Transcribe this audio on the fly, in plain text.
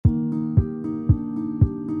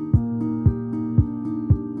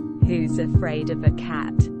"Who's afraid of a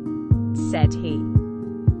cat?" said he.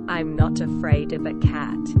 "I'm not afraid of a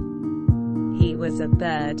cat." He was a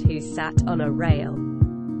bird who sat on a rail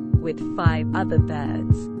with 5 other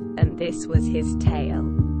birds, and this was his tale.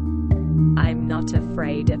 "I'm not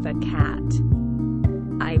afraid of a cat.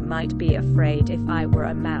 I might be afraid if I were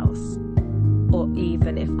a mouse, or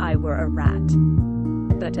even if I were a rat.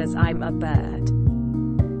 But as I'm a bird,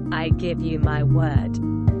 I give you my word,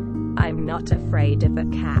 I'm not afraid of a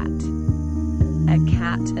cat." A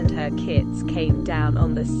cat and her kids came down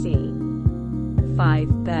on the scene. 5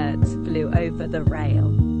 birds flew over the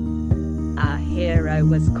rail. Our hero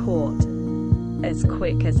was caught, as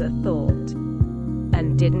quick as a thought.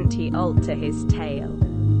 And didn't he alter his tale?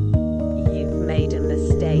 "You've made a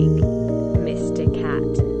mistake, Mr.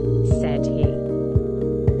 Cat," said he.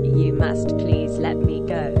 "You must please let me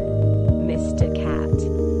go, Mr. Cat.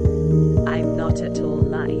 I'm not at all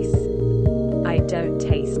nice. I don't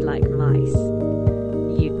taste like mice.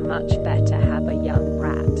 You'd much better